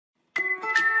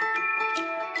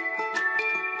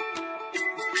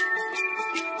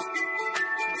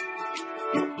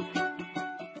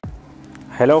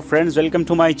Hello friends, welcome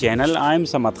to my channel. I'm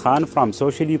Samad Khan from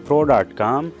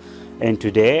sociallypro.com, and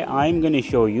today I'm going to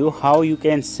show you how you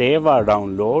can save or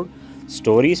download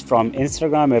stories from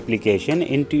Instagram application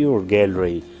into your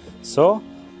gallery. So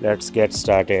let's get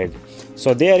started.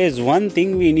 So there is one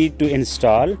thing we need to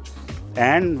install,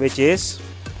 and which is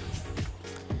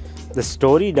the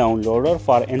story downloader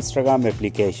for Instagram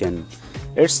application.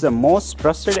 It's the most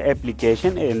trusted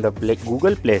application in the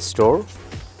Google Play Store,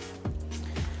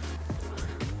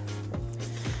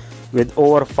 with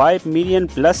over 5 million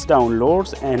plus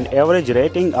downloads and average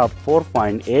rating of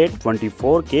 4.8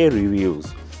 24K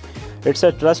reviews. It's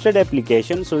a trusted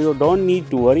application, so you don't need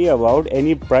to worry about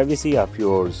any privacy of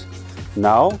yours.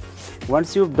 Now,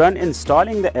 once you've done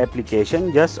installing the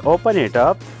application, just open it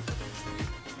up.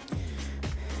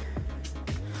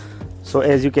 So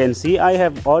as you can see, I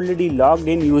have already logged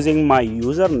in using my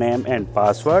username and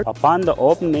password. Upon the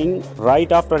opening, right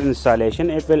after installation,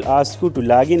 it will ask you to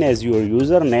log in as your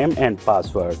username and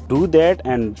password. Do that,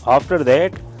 and after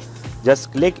that,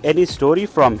 just click any story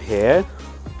from here.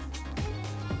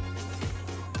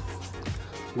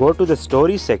 Go to the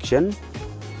story section.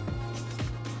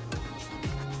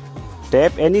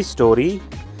 Tap any story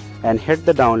and hit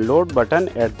the download button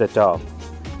at the top.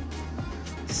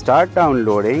 Start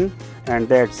downloading. And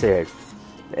that's it.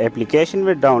 The application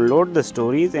will download the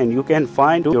stories and you can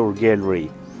find your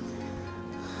gallery,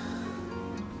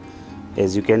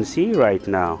 as you can see right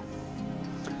now.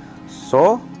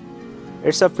 So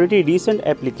it's a pretty decent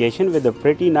application with a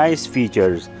pretty nice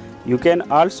features. You can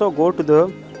also go to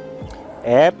the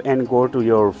app and go to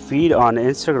your feed on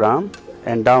Instagram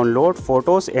and download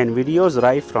photos and videos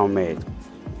right from it.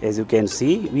 As you can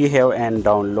see, we have an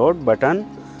download button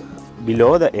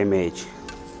below the image.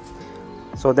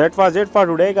 So that was it for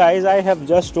today, guys. I have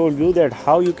just told you that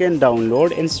how you can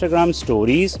download Instagram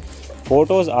stories,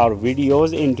 photos or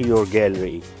videos into your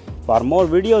gallery. For more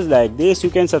videos like this,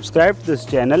 you can subscribe to this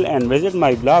channel and visit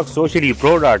my blog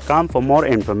sociallypro.com for more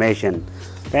information.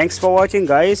 Thanks for watching,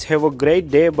 guys. Have a great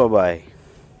day. Bye bye.